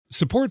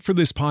Support for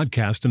this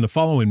podcast and the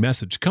following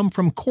message come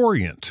from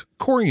Corient.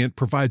 Corient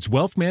provides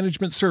wealth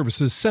management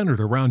services centered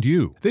around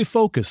you. They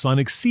focus on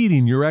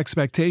exceeding your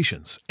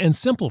expectations and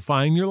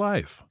simplifying your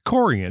life.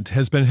 Corient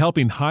has been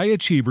helping high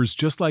achievers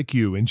just like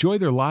you enjoy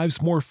their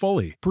lives more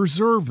fully,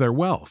 preserve their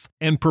wealth,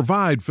 and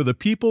provide for the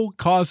people,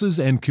 causes,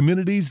 and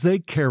communities they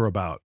care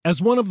about. As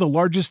one of the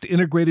largest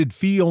integrated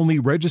fee-only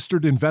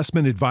registered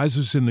investment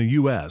advisors in the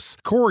U.S.,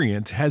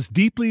 Corient has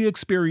deeply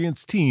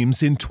experienced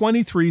teams in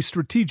 23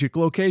 strategic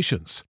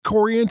locations.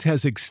 Corient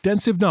has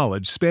extensive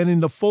knowledge spanning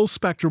the full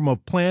spectrum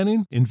of planning,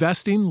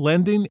 investing,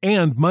 lending,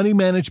 and money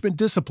management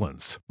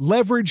disciplines.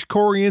 Leverage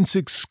Corient's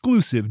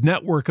exclusive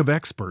network of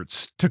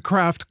experts to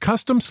craft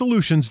custom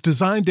solutions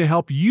designed to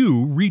help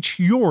you reach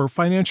your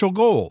financial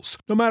goals,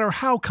 no matter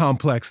how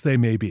complex they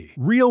may be.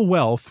 Real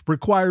wealth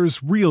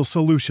requires real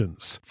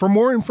solutions. For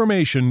more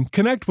information,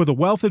 connect with a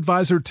wealth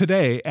advisor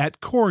today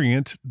at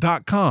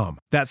Corient.com.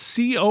 That's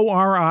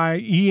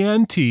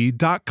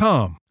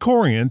Corient.com.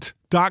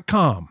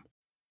 Corient.com.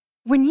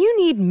 When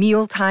you need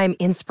mealtime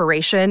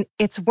inspiration,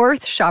 it's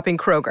worth shopping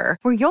Kroger,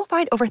 where you'll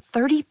find over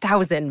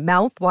 30,000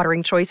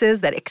 mouth-watering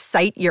choices that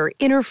excite your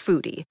inner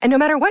foodie. And no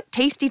matter what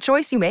tasty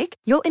choice you make,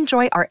 you'll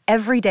enjoy our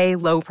everyday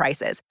low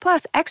prices,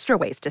 plus extra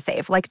ways to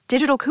save, like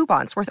digital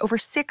coupons worth over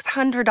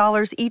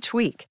 $600 each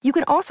week. You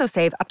can also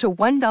save up to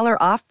 $1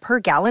 off per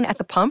gallon at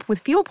the pump with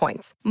fuel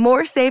points.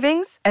 More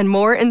savings and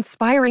more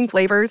inspiring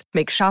flavors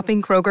make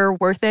shopping Kroger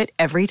worth it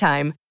every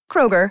time.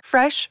 Kroger,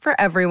 fresh for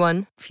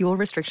everyone. Fuel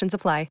restrictions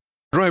apply.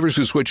 Drivers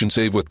who switch and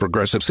save with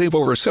Progressive save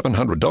over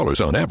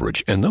 $700 on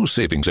average, and those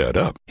savings add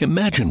up.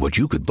 Imagine what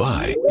you could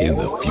buy in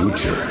the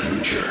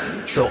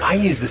future. So I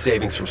used the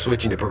savings from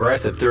switching to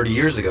Progressive 30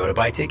 years ago to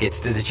buy tickets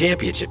to the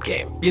championship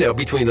game. You know,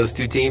 between those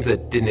two teams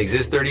that didn't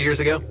exist 30 years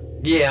ago.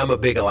 Yeah, I'm a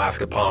big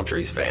Alaska Palm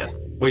Trees fan.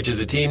 Which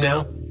is a team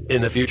now?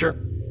 In the future?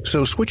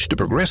 So switch to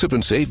Progressive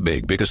and save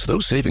big, because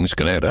those savings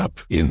can add up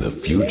in the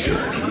future.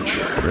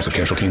 Progressive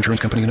Casualty Insurance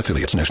Company and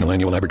Affiliates. National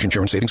annual average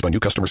insurance savings by new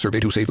customers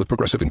surveyed who saved with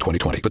Progressive in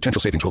 2020. Potential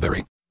savings will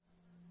vary.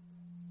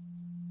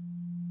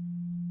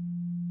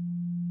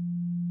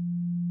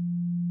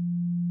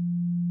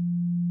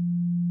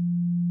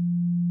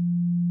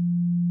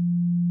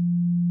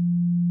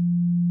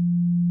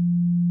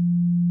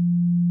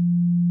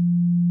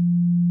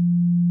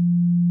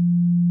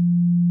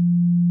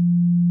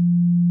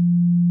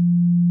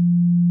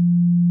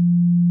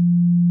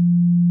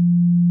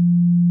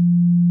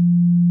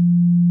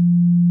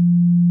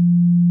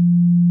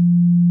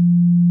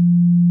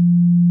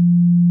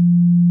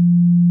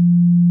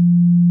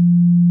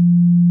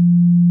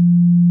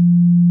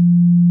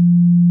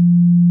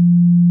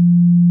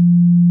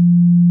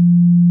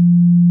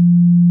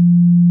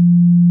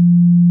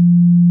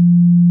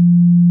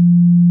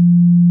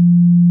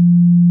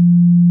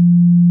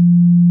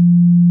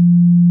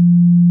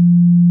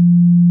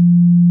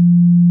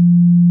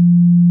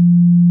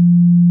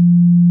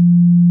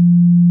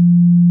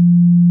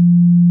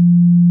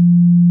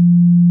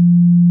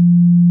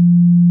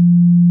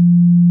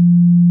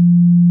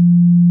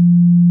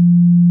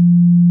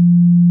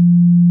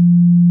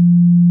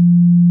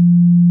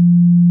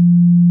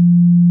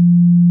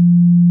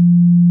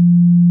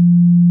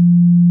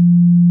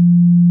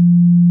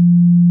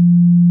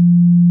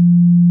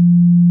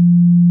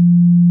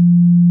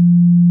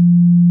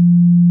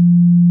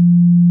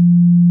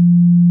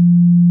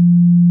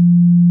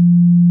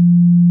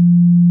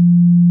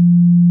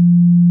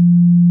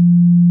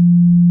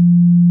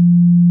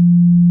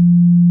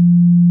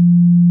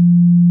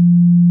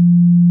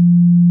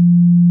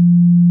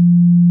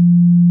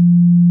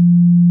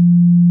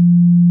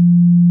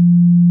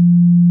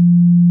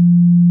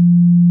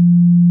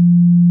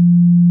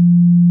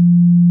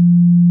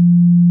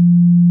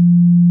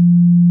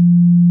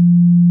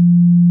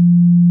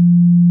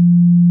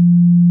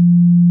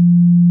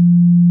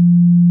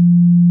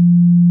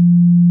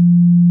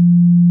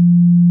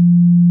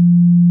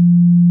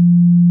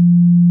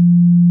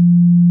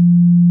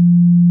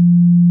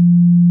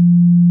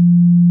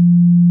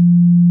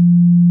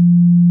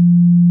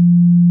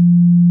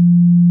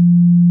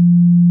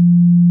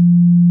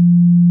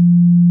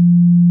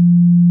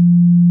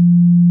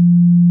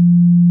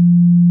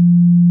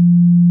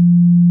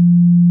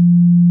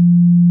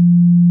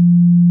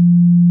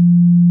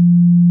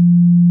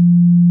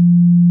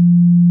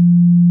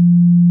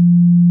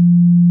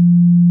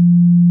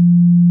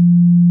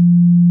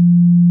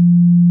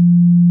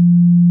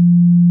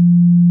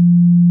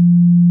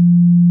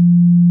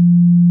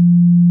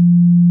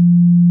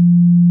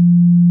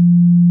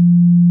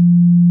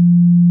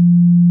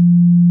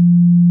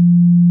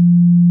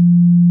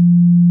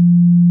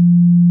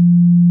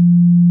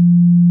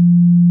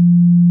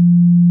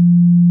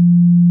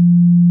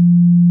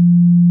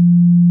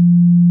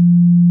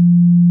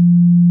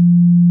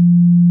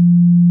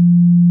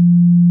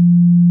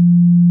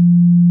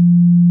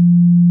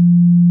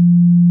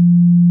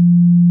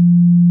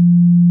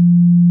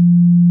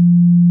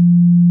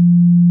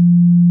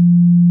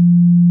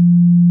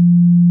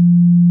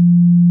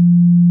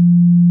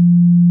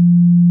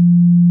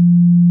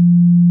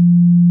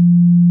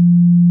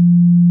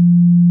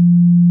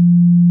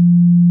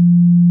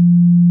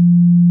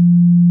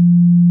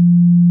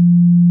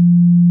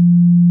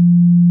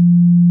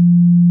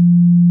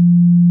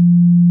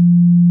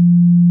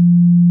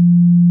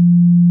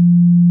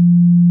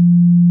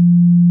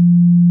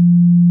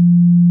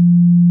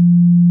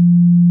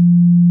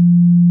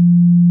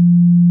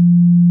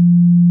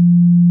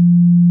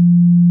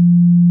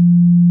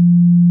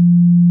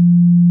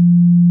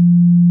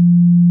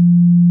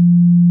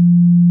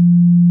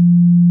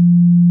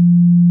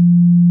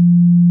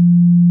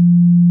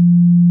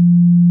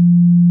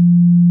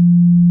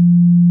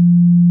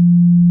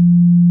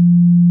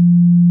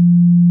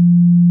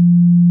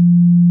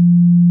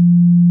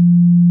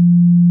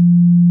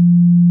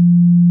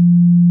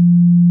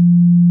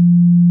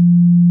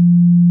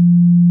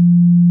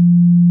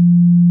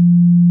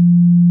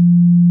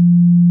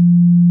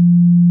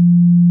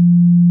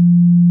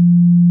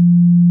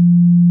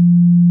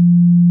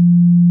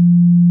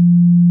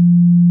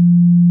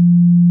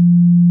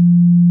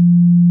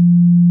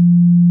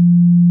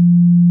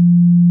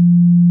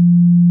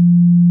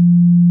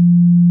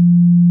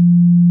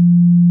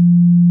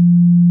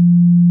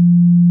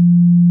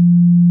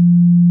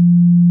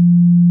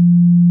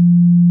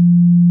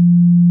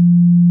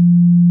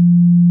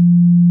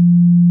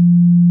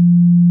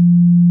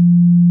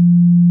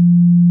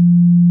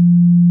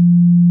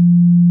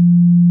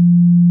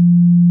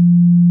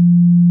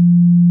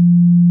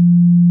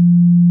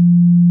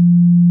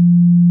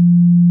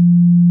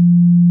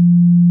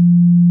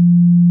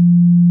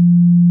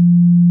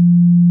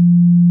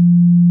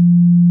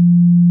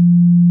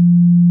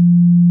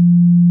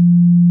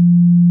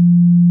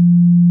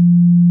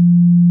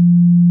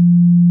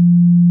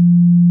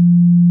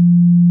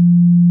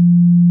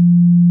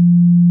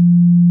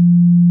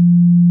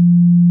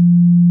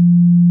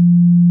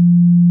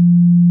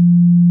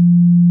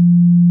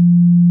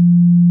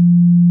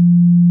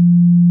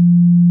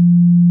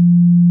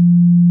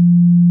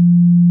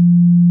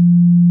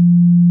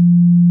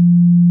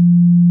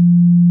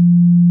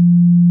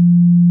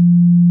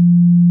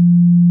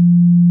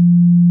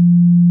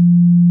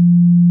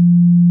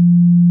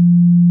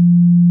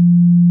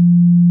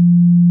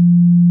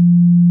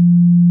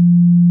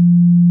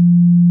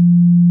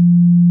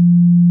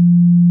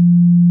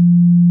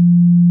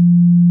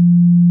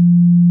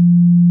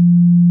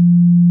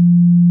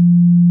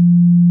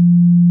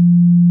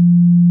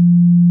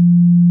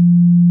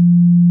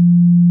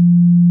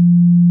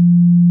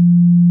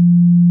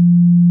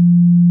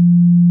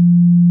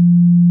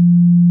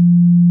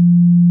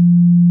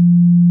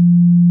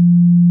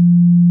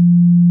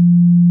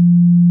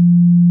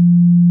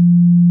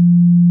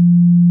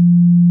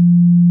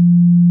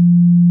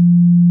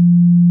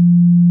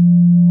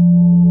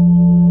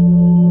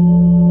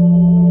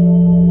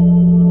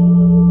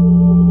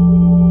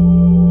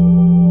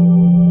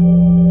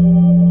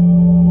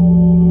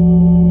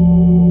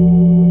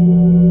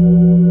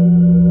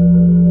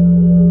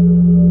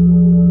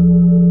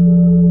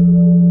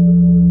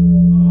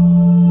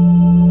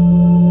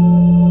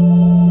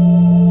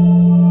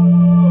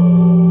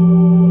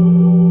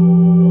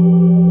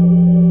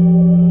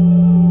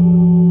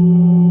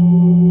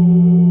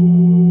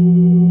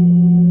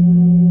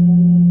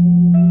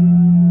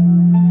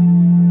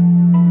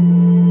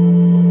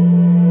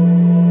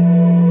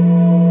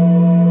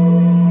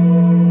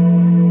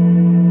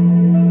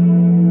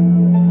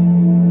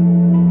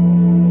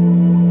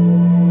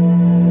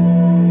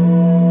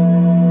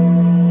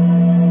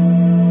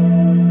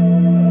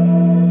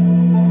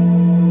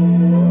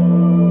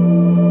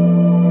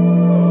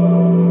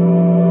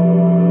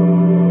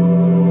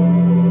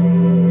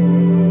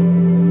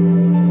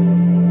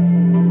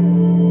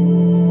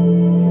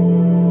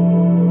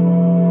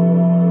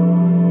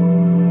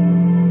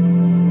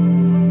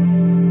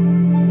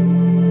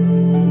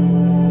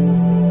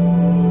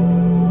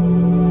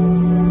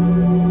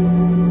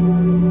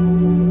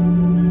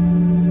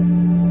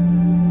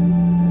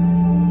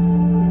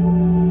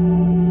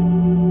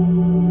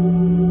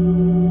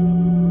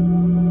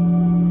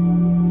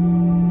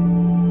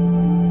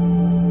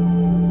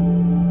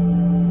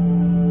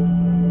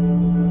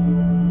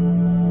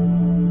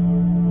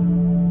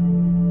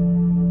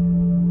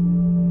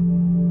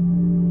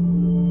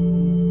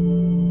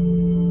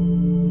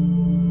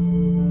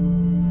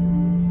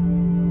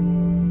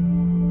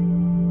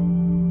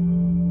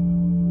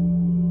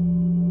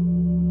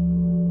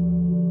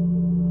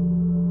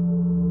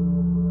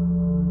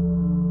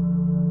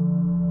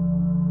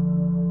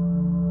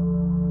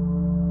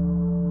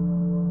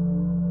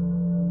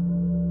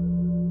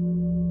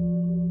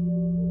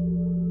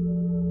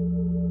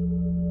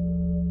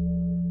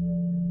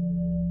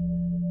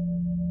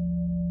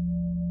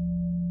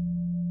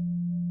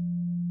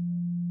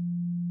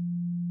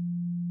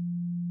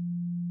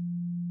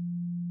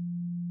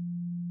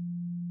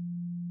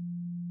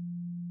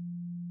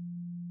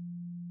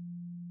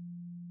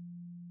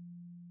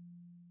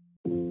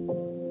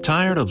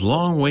 Tired of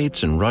long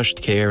waits and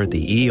rushed care at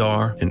the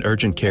ER and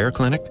urgent care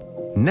clinic?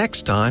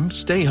 Next time,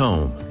 stay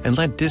home and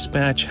let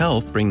Dispatch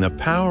Health bring the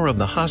power of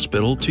the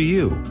hospital to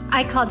you.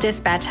 I call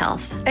Dispatch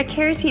Health. A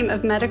care team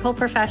of medical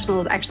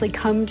professionals actually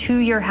come to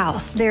your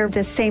house. They're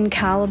the same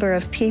caliber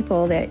of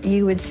people that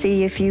you would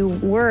see if you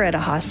were at a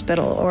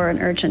hospital or an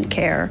urgent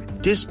care.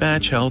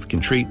 Dispatch Health can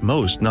treat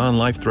most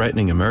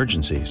non-life-threatening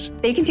emergencies.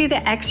 They can do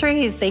the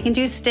x-rays, they can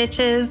do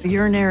stitches,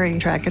 urinary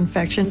tract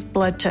infections,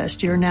 blood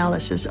test,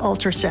 urinalysis,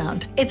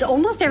 ultrasound. It's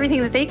almost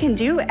everything that they can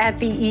do at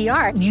the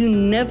ER. You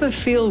never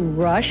feel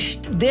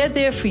rushed. They're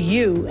there for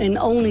you and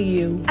only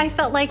you. I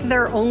felt like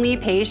their only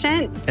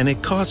patient. And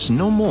it costs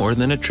no more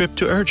than a trip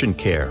to urgent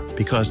care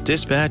because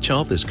Dispatch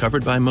Health is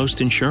covered by most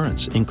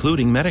insurance,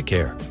 including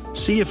Medicare.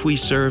 See if we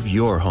serve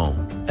your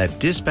home at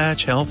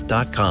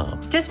dispatchhealth.com.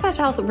 Dispatch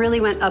Health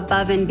really went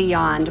above and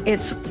beyond.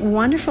 It's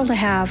wonderful to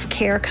have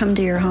care come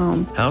to your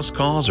home. House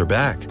calls are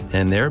back,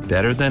 and they're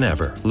better than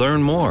ever.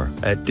 Learn more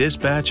at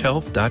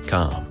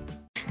dispatchhealth.com.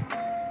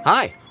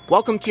 Hi,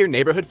 welcome to your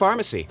neighborhood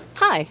pharmacy.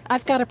 Hi,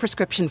 I've got a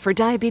prescription for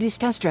diabetes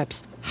test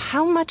strips.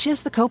 How much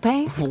is the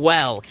copay?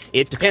 Well,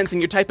 it depends on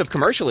your type of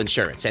commercial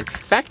insurance and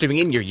factoring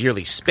in your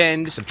yearly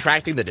spend,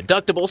 subtracting the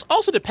deductibles,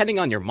 also depending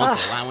on your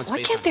monthly allowance.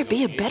 Why can't there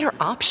be a better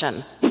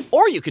option?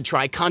 Or you could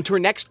try Contour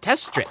Next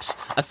test strips.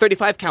 A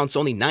 35 count's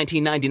only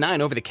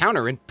 $19.99 over the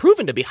counter and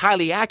proven to be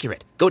highly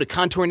accurate. Go to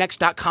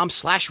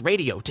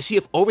contournext.com/radio to see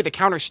if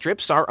over-the-counter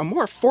strips are a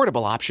more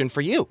affordable option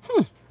for you.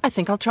 I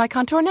think I'll try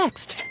Contour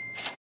Next.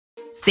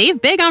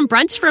 Save big on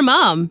brunch for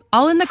mom,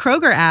 all in the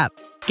Kroger app.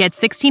 Get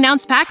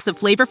 16-ounce packs of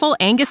flavorful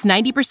Angus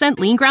 90%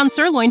 lean ground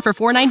sirloin for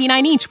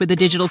 $4.99 each with a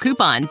digital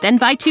coupon. Then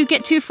buy 2,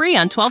 get 2 free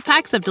on 12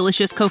 packs of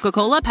delicious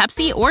Coca-Cola,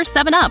 Pepsi, or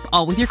 7-Up,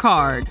 all with your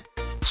card.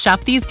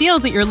 Shop these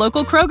deals at your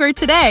local Kroger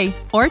today,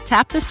 or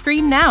tap the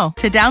screen now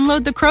to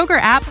download the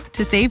Kroger app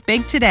to save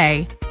big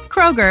today.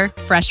 Kroger,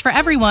 fresh for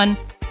everyone.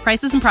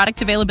 Prices and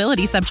product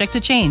availability subject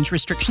to change.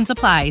 Restrictions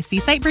apply. See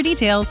site for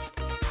details.